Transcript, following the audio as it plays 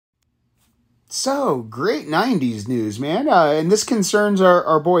So, great 90s news, man. And this concerns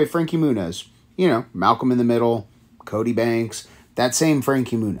our boy, Frankie Muniz. You know, Malcolm in the Middle, Cody Banks, that same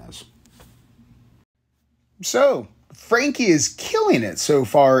Frankie Muniz. So, Frankie is killing it so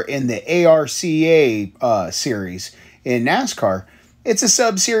far in the ARCA series in NASCAR. It's a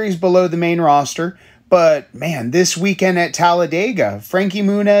sub-series below the main roster, but man, this weekend at Talladega, Frankie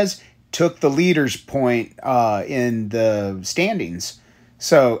Muniz took the leader's point in the standings.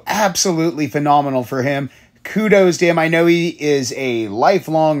 So absolutely phenomenal for him. Kudos to him. I know he is a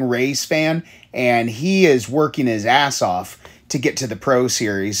lifelong race fan, and he is working his ass off to get to the Pro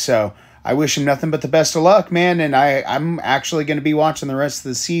Series. So I wish him nothing but the best of luck, man. And I'm actually going to be watching the rest of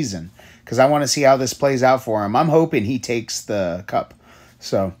the season because I want to see how this plays out for him. I'm hoping he takes the cup.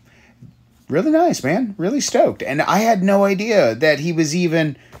 So really nice, man. Really stoked. And I had no idea that he was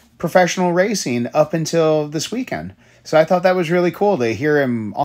even professional racing up until this weekend. So I thought that was really cool to hear him